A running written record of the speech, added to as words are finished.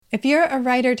If you're a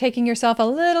writer taking yourself a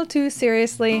little too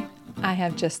seriously, I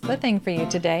have just the thing for you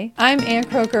today. I'm Ann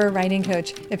Croker, writing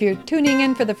coach. If you're tuning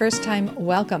in for the first time,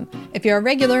 welcome. If you're a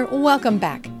regular, welcome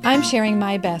back. I'm sharing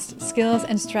my best skills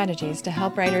and strategies to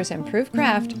help writers improve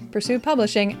craft, pursue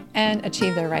publishing, and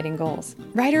achieve their writing goals.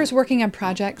 Writers working on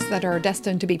projects that are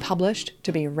destined to be published,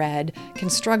 to be read, can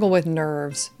struggle with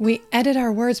nerves. We edit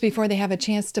our words before they have a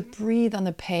chance to breathe on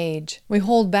the page. We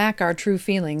hold back our true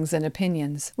feelings and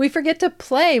opinions. We forget to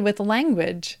play with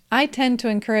language. I tend to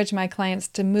encourage my clients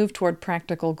to move toward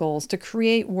practical goals, to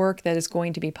create work that is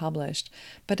going to be published.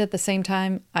 But at the same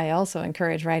time, I also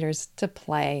encourage writers to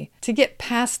play, to get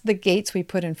past the gates we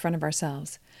put in front of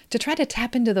ourselves, to try to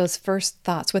tap into those first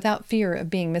thoughts without fear of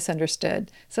being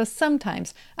misunderstood. So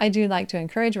sometimes I do like to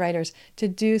encourage writers to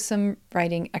do some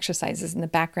writing exercises in the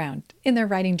background, in their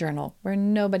writing journal, where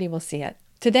nobody will see it.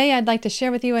 Today, I'd like to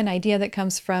share with you an idea that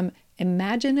comes from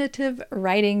Imaginative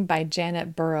Writing by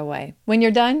Janet Burroway. When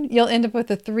you're done, you'll end up with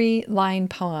a 3-line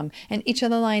poem, and each of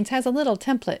the lines has a little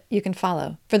template you can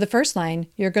follow. For the first line,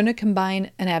 you're going to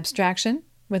combine an abstraction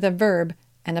with a verb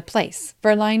and a place.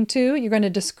 For line 2, you're going to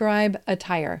describe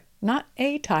attire. Not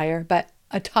a tire, but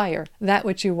attire, that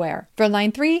which you wear. For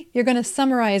line 3, you're going to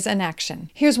summarize an action.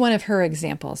 Here's one of her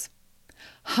examples.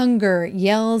 Hunger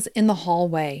yells in the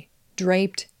hallway,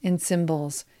 draped in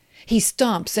symbols. He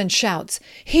stomps and shouts,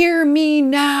 "Hear me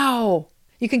now!"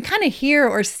 You can kind of hear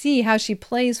or see how she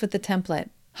plays with the template.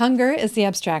 Hunger is the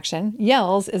abstraction,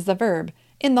 yells is the verb,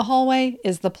 in the hallway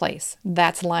is the place.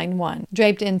 That's line 1.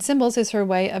 Draped in symbols is her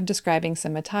way of describing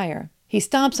some attire. He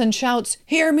stomps and shouts,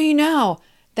 "Hear me now!"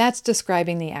 That's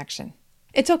describing the action.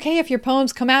 It's okay if your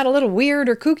poems come out a little weird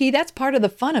or kooky. That's part of the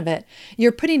fun of it.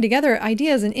 You're putting together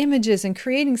ideas and images and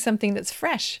creating something that's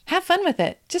fresh. Have fun with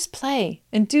it. Just play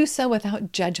and do so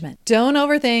without judgment. Don't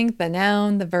overthink the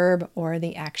noun, the verb, or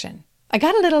the action. I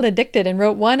got a little addicted and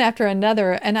wrote one after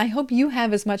another, and I hope you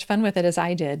have as much fun with it as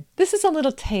I did. This is a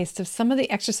little taste of some of the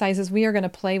exercises we are going to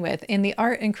play with in the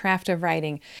art and craft of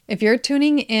writing. If you're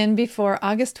tuning in before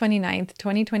August 29th,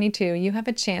 2022, you have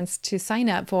a chance to sign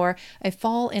up for a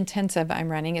fall intensive I'm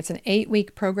running. It's an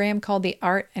 8-week program called the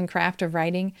Art and Craft of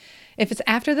Writing. If it's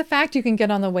after the fact, you can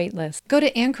get on the wait list. Go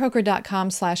to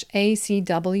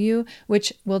anncroker.com/ACW,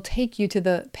 which will take you to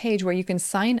the page where you can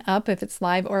sign up if it's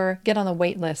live or get on the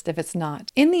wait list if it's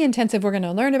not. In the intensive, we're going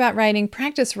to learn about writing,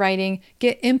 practice writing,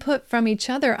 get input from each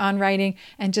other on writing,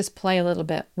 and just play a little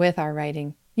bit with our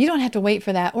writing. You don't have to wait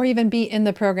for that or even be in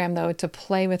the program, though, to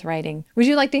play with writing. Would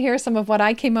you like to hear some of what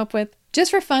I came up with? Just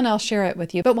for fun, I'll share it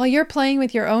with you. But while you're playing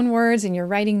with your own words in your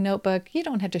writing notebook, you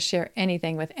don't have to share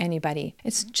anything with anybody.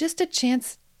 It's just a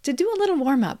chance to do a little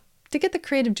warm-up, to get the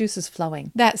creative juices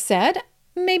flowing. That said,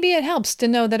 maybe it helps to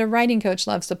know that a writing coach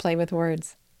loves to play with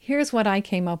words. Here's what I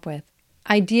came up with.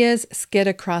 Ideas skid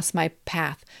across my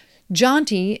path.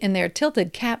 Jaunty in their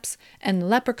tilted caps and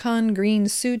leprechaun green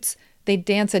suits, they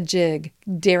dance a jig,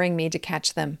 daring me to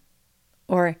catch them.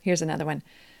 Or here's another one.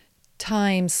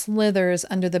 Time slithers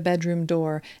under the bedroom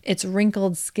door, its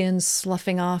wrinkled skin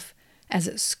sloughing off as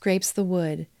it scrapes the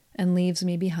wood and leaves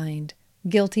me behind,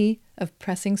 guilty of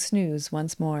pressing snooze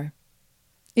once more.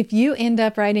 If you end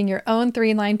up writing your own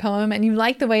 3-line poem and you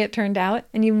like the way it turned out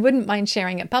and you wouldn't mind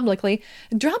sharing it publicly,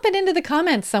 drop it into the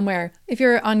comments somewhere. If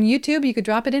you're on YouTube, you could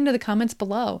drop it into the comments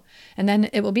below and then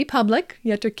it will be public.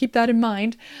 You have to keep that in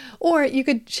mind. Or you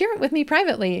could share it with me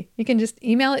privately. You can just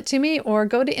email it to me or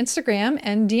go to Instagram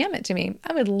and DM it to me.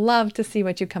 I would love to see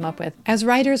what you come up with. As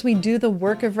writers, we do the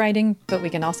work of writing, but we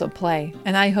can also play.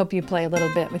 And I hope you play a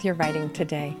little bit with your writing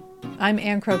today. I'm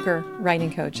Ann Croker,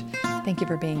 writing coach. Thank you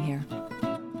for being here.